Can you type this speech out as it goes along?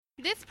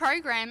This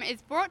program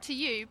is brought to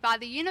you by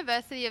the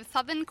University of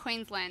Southern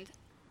Queensland.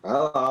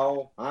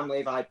 Hello, I'm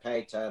Levi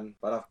Paton,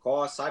 but of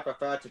course I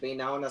prefer to be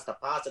known as the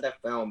Positive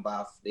Film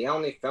Buff, the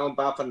only film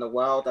buff in the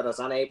world that is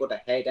unable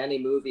to hate any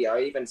movie or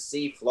even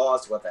see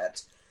flaws with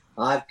it.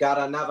 I've got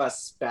another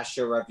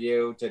special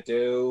review to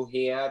do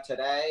here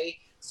today,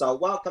 so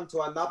welcome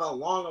to another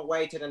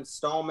long-awaited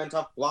installment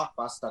of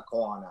Blockbuster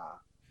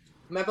Corner.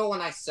 Remember when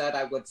I said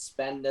I would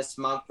spend this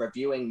month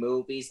reviewing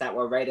movies that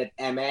were rated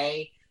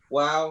MA?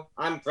 Well,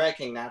 I'm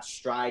breaking that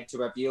stride to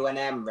review an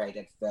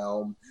M-rated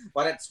film,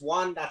 but it's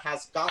one that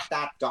has got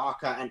that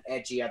darker and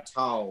edgier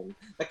tone,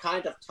 the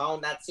kind of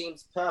tone that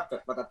seems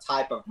perfect for the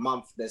type of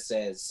month this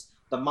is,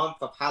 the month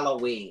of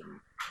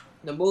Halloween.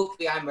 The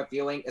movie I'm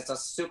reviewing is a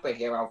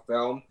superhero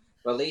film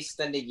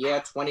released in the year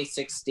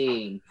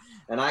 2016,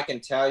 and I can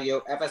tell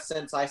you, ever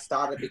since I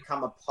started to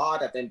become a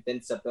part of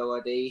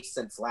InvincAbility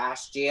since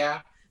last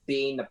year,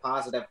 being the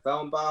positive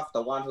film buff,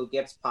 the one who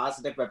gives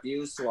positive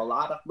reviews to a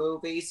lot of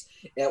movies,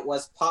 it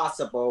was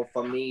possible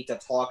for me to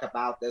talk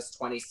about this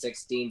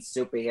 2016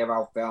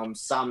 superhero film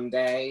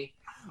someday.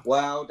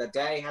 Well, the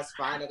day has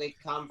finally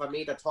come for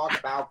me to talk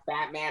about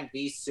Batman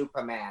v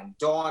Superman: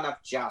 Dawn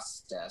of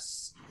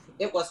Justice.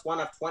 It was one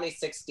of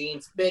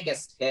 2016's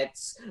biggest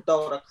hits,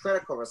 though the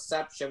critical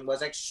reception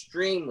was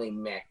extremely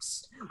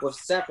mixed, with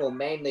several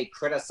mainly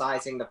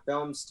criticizing the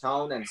film's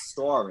tone and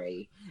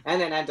story,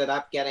 and it ended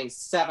up getting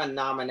 7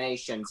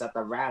 nominations at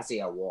the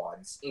Razzie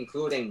Awards,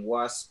 including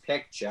Worst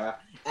Picture,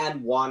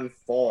 and won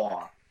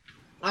 4.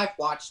 I've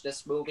watched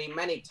this movie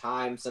many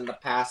times in the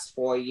past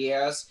 4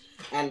 years,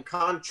 and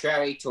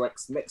contrary to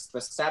its mixed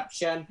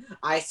reception,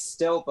 I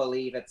still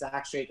believe it's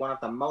actually one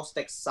of the most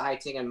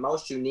exciting and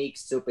most unique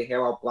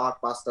superhero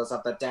blockbusters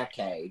of the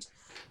decade.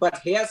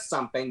 But here's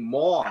something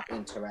more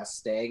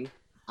interesting.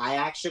 I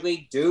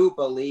actually do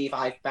believe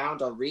I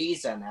found a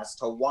reason as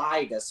to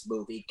why this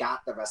movie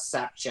got the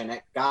reception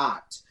it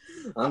got.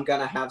 I'm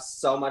gonna have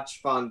so much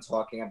fun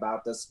talking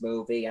about this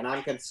movie, and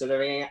I'm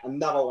considering it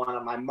another one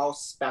of my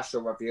most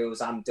special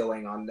reviews I'm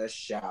doing on this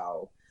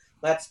show.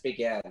 Let's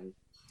begin.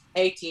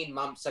 18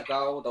 months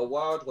ago, the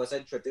world was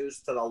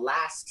introduced to the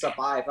last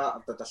survivor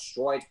of the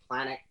destroyed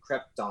planet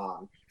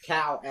Krypton,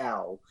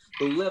 Kal-El,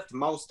 who lived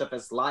most of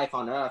his life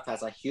on Earth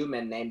as a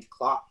human named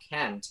Clark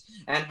Kent,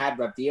 and had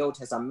revealed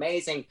his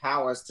amazing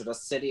powers to the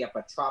city of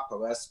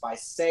Metropolis by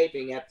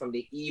saving it from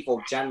the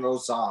evil General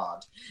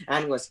Zod,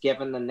 and was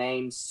given the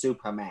name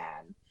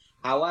Superman.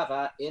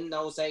 However, in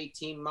those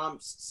 18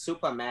 months,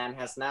 Superman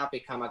has now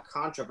become a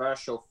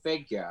controversial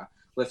figure,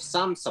 with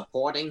some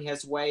supporting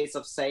his ways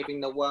of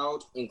saving the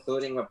world,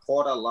 including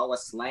reporter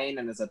Lois Lane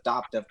and his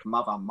adoptive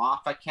mother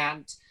Martha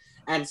Kent,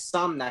 and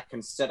some that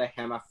consider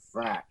him a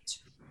threat.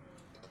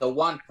 The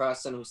one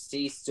person who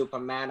sees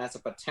Superman as a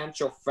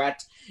potential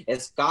threat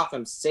is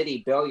Gotham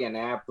City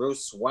billionaire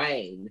Bruce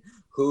Wayne,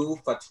 who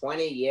for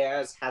 20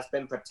 years has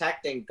been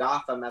protecting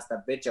Gotham as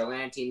the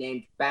vigilante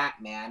named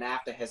Batman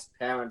after his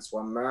parents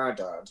were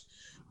murdered.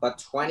 But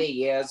 20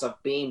 years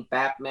of being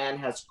Batman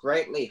has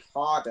greatly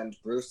hardened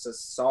Bruce's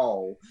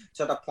soul,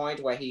 to the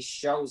point where he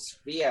shows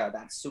fear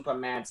that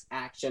Superman's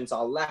actions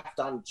are left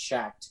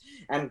unchecked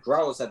and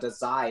grows a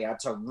desire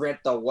to rid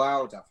the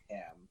world of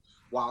him.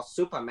 While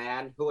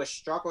Superman, who is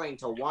struggling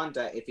to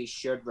wonder if he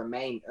should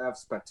remain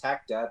Earth's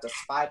protector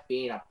despite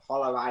being a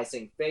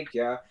polarizing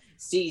figure,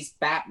 sees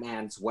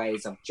Batman's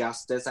ways of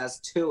justice as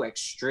too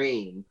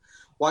extreme.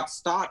 What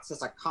starts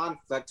as a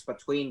conflict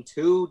between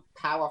two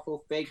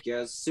powerful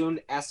figures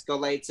soon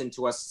escalates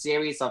into a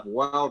series of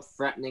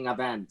world-threatening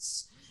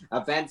events.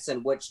 Events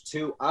in which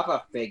two other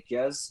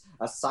figures,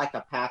 a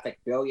psychopathic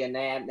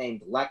billionaire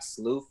named Lex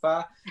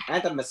Luthor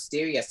and a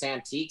mysterious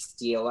antiques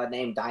dealer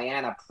named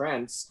Diana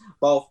Prince,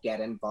 both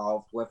get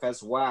involved with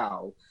as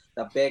well.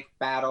 The big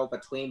battle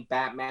between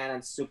Batman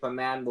and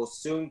Superman will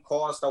soon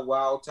cause the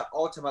world to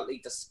ultimately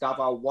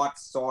discover what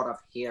sort of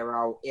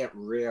hero it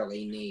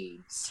really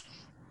needs.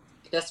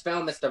 This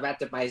film is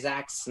directed by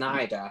Zack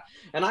Snyder,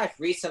 and I've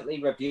recently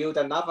reviewed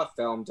another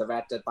film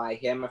directed by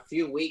him a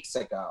few weeks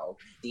ago,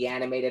 the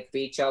animated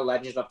feature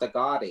Legend of the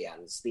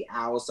Guardians, The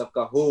Owls of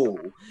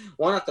Ga'Hoole.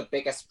 One of the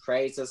biggest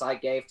praises I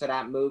gave to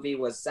that movie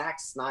was Zack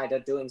Snyder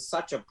doing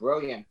such a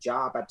brilliant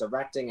job at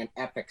directing an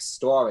epic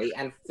story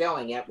and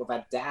filling it with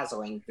a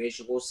dazzling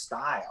visual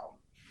style.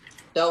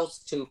 Those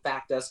two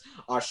factors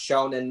are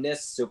shown in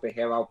this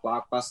superhero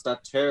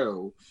blockbuster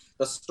too.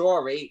 The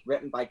story,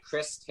 written by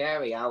Chris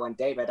Terrio and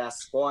David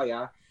S.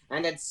 Goyer,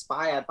 and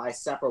inspired by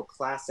several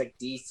classic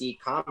DC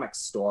Comics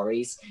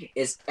stories,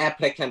 is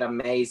epic and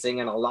amazing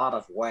in a lot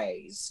of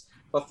ways.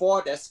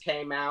 Before this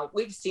came out,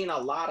 we've seen a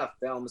lot of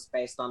films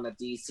based on the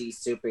DC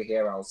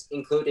superheroes,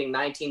 including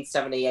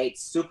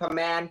 1978's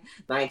Superman,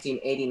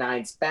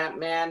 1989's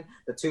Batman,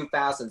 the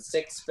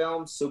 2006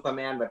 film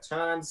Superman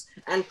Returns,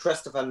 and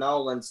Christopher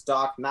Nolan's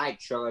Dark Knight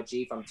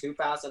trilogy from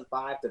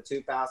 2005 to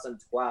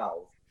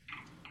 2012.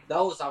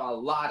 Those are a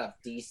lot of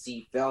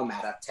DC film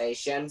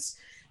adaptations,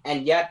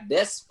 And yet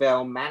this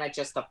film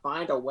manages to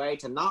find a way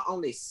to not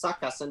only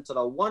suck us into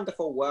the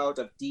wonderful world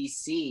of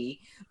DC,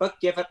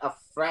 but give it a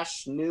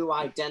fresh new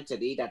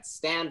identity that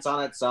stands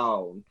on its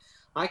own.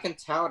 I can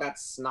tell that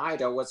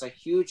Snyder was a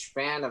huge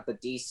fan of the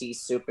DC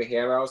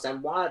superheroes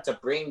and wanted to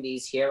bring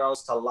these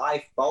heroes to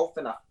life both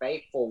in a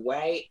faithful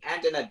way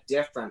and in a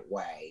different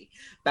way,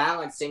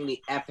 balancing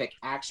the epic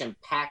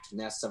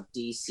action-packedness of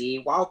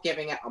DC while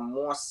giving it a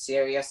more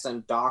serious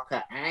and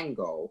darker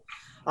angle.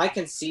 I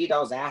can see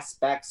those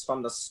aspects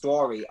from the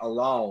story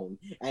alone,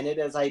 and it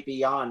is a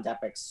beyond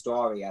epic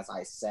story, as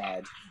I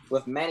said,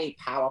 with many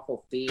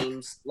powerful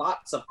themes,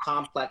 lots of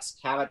complex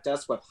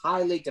characters with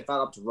highly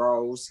developed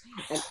roles,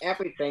 and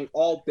everything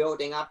all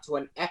building up to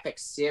an epic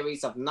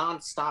series of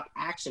non-stop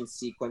action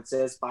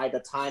sequences by the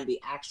time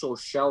the actual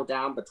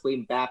showdown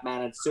between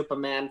Batman and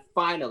Superman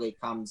finally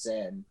comes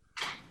in.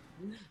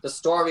 The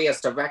story is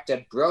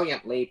directed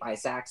brilliantly by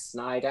Zack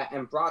Snyder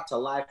and brought to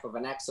life with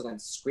an excellent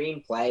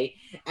screenplay,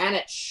 and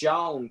it's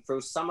shown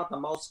through some of the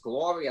most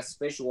glorious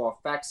visual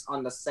effects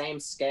on the same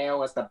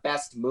scale as the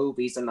best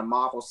movies in the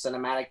Marvel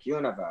Cinematic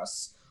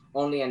Universe.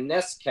 Only in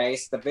this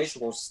case, the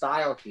visual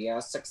style here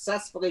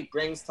successfully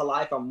brings to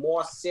life a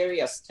more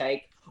serious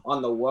take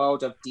on the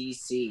world of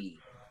DC.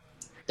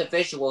 The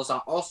visuals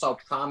are also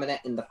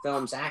prominent in the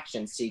film's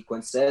action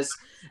sequences,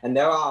 and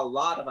there are a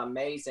lot of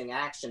amazing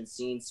action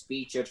scenes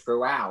featured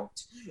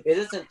throughout. It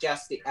isn't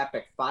just the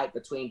epic fight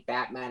between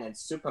Batman and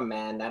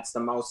Superman that's the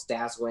most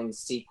dazzling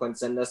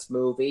sequence in this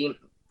movie.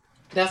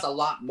 There's a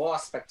lot more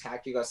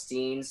spectacular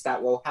scenes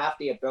that will have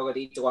the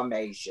ability to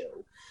amaze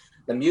you.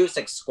 The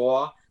music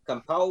score,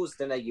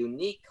 composed in a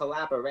unique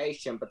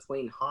collaboration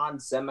between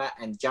Hans Zimmer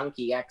and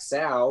Junkie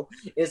XL,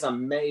 is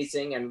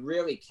amazing and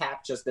really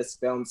captures this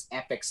film's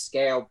epic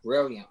scale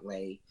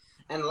brilliantly.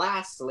 And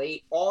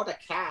lastly, all the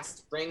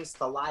cast brings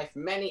to life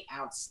many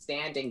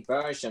outstanding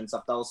versions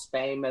of those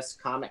famous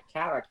comic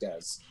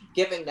characters,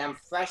 giving them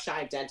fresh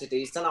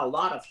identities and a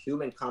lot of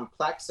human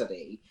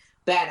complexity.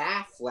 Ben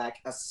Affleck,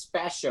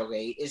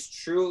 especially, is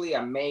truly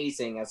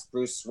amazing as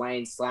Bruce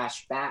Wayne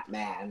 /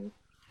 Batman.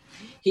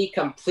 He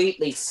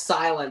completely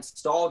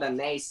silenced all the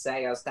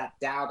naysayers that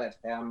doubted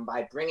him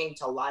by bringing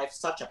to life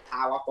such a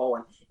powerful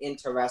and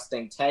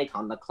interesting take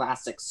on the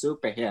classic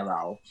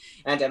superhero.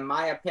 And in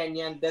my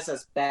opinion, this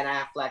is Ben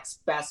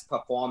Affleck's best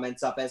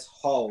performance of his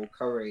whole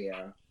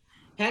career.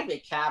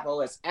 Henry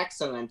Cavill is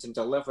excellent in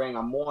delivering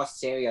a more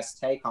serious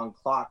take on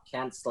Clark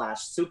Kent /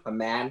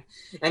 Superman,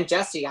 and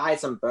Jesse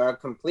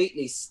Eisenberg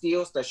completely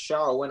steals the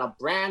show in a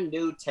brand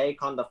new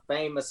take on the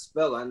famous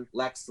villain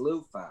Lex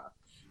Luthor.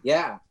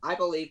 Yeah, I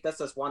believe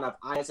this is one of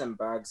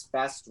Eisenberg's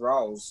best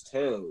roles,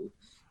 too.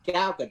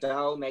 Gal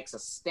Gadot makes a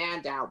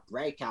standout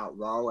breakout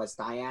role as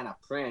Diana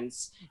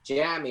Prince.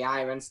 Jeremy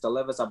Irons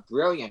delivers a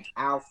brilliant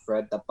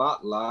Alfred the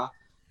Butler.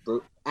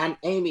 And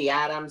Amy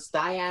Adams,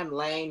 Diane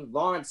Lane,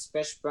 Lawrence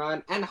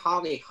Fishburne, and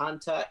Holly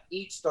Hunter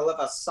each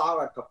deliver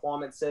solid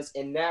performances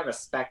in their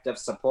respective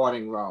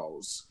supporting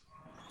roles.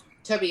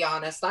 To be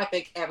honest, I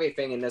think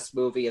everything in this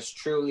movie is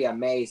truly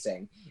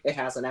amazing. It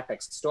has an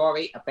epic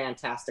story, a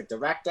fantastic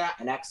director,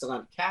 an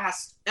excellent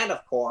cast, and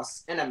of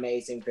course, an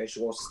amazing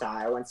visual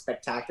style and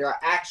spectacular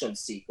action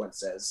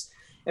sequences.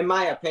 In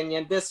my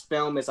opinion, this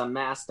film is a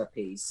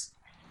masterpiece.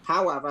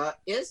 However,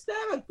 is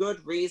there a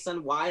good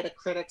reason why the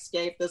critics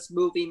gave this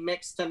movie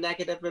mixed to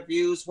negative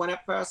reviews when it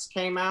first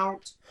came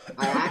out?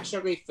 I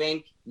actually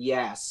think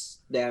yes,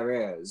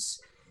 there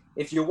is.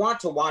 If you want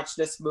to watch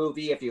this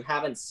movie, if you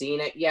haven't seen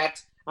it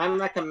yet, I'm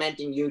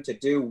recommending you to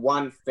do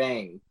one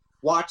thing.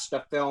 Watch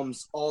the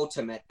film's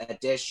Ultimate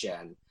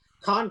Edition.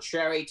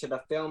 Contrary to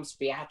the film's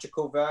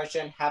theatrical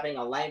version having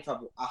a length of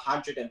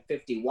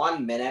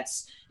 151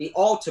 minutes, the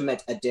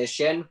Ultimate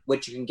Edition,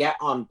 which you can get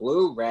on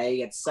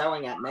Blu-ray, it's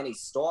selling at many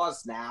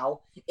stores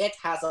now, it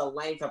has a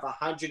length of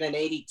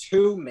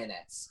 182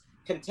 minutes,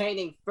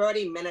 containing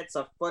 30 minutes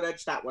of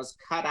footage that was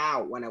cut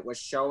out when it was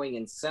showing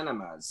in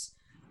cinemas.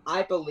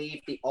 I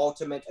believe the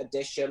Ultimate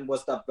Edition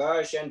was the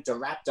version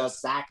director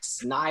Zack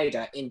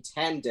Snyder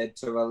intended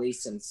to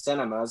release in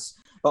cinemas,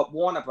 but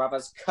Warner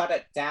Brothers cut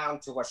it down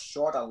to a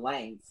shorter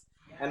length.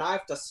 And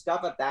I've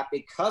discovered that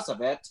because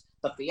of it,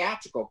 the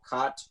theatrical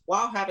cut,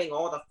 while having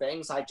all the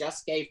things I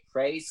just gave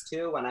praise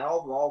to, and I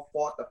overall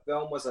thought the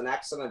film was an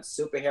excellent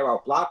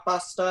superhero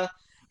blockbuster,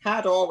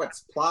 had all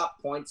its plot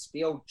points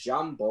feel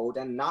jumbled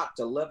and not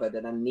delivered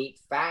in a neat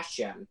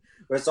fashion,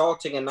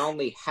 resulting in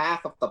only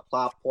half of the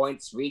plot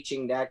points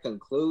reaching their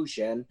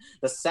conclusion,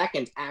 the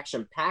second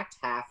action-packed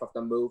half of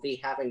the movie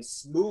having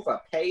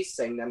smoother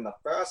pacing than the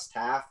first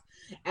half,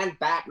 and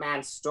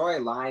Batman's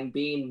storyline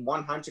being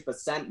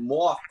 100%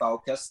 more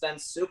focused than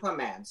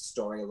Superman's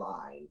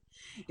storyline.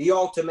 The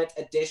Ultimate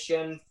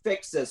Edition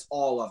fixes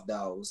all of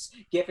those,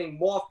 giving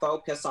more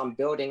focus on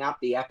building up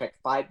the epic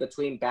fight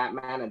between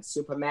Batman and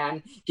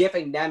Superman,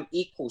 giving them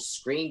equal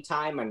screen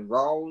time and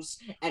roles,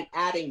 and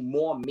adding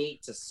more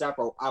meat to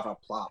several other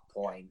plot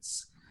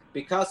points.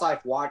 Because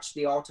I've watched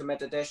the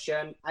Ultimate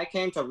Edition, I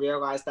came to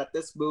realize that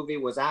this movie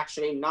was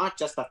actually not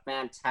just a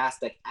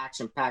fantastic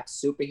action-packed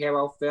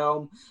superhero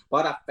film,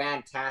 but a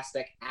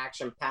fantastic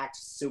action-packed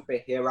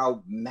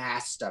superhero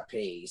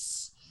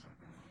masterpiece.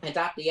 And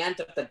at the end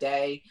of the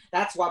day,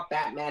 that's what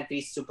Batman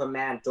v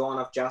Superman: Dawn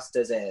of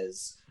Justice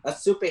is. A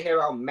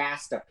superhero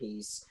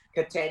masterpiece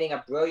containing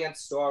a brilliant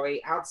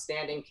story,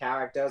 outstanding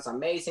characters,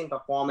 amazing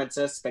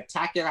performances,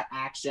 spectacular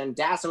action,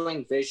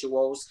 dazzling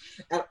visuals,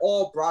 and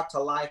all brought to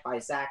life by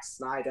Zack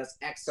Snyder's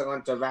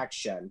excellent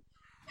direction.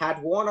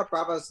 Had Warner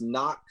Brothers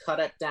not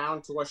cut it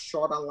down to a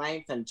shorter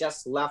length and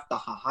just left the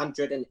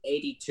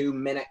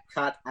 182-minute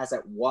cut as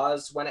it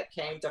was when it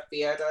came to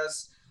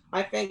theaters,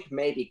 I think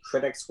maybe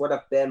critics would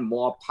have been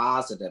more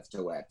positive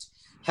to it.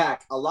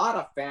 Heck, a lot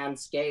of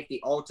fans gave the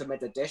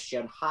Ultimate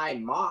Edition high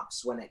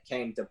marks when it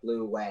came to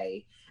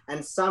Blu-ray,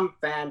 and some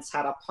fans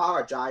had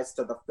apologized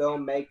to the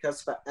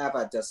filmmakers for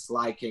ever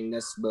disliking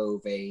this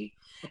movie.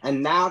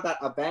 And now that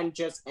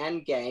Avengers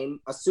Endgame,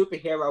 a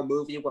superhero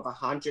movie with a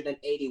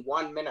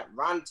 181-minute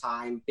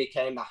runtime,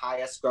 became the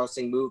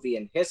highest-grossing movie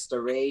in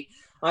history,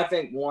 I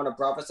think Warner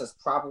Brothers is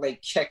probably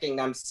kicking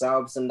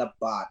themselves in the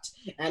butt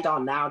and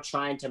are now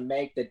trying to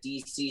make the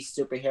DC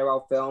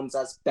superhero films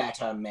as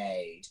better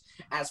made,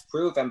 as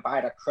proven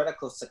by the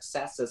critical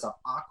successes of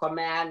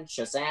Aquaman,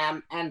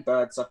 Shazam, and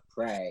Birds of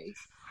Prey.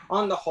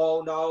 On the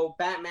whole, though,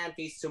 Batman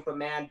v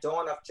Superman: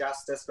 Dawn of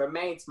Justice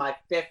remains my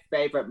 5th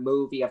favorite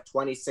movie of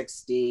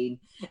 2016,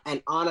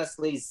 and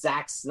honestly,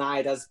 Zack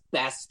Snyder's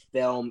best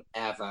film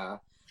ever.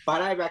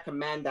 But I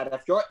recommend that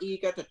if you're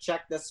eager to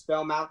check this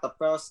film out the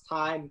first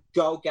time,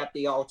 go get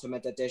the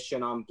Ultimate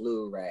Edition on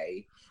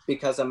Blu-ray.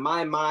 Because in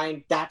my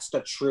mind, that's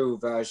the true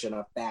version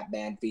of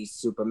Batman v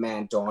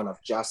Superman: Dawn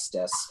of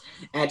Justice.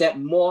 And it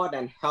more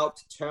than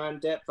helped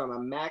turn it from a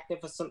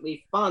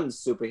magnificently fun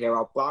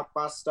superhero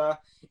blockbuster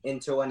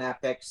into an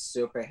epic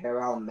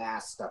superhero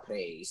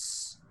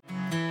masterpiece.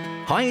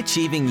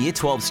 High-achieving Year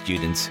 12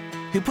 students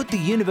who put the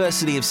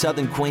University of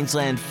Southern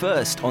Queensland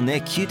first on their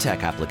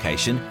QTAC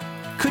application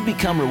could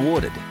become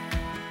rewarded.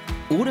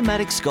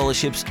 Automatic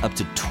scholarships up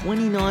to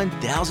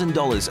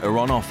 $29,000 are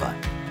on offer.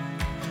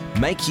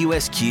 Make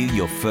USQ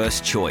your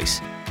first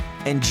choice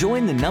and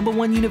join the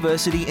 #1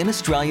 university in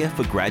Australia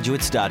for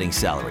graduate starting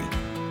salary.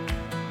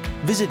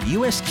 Visit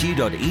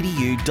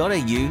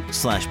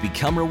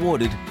usq.edu.au/become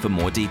rewarded for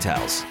more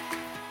details.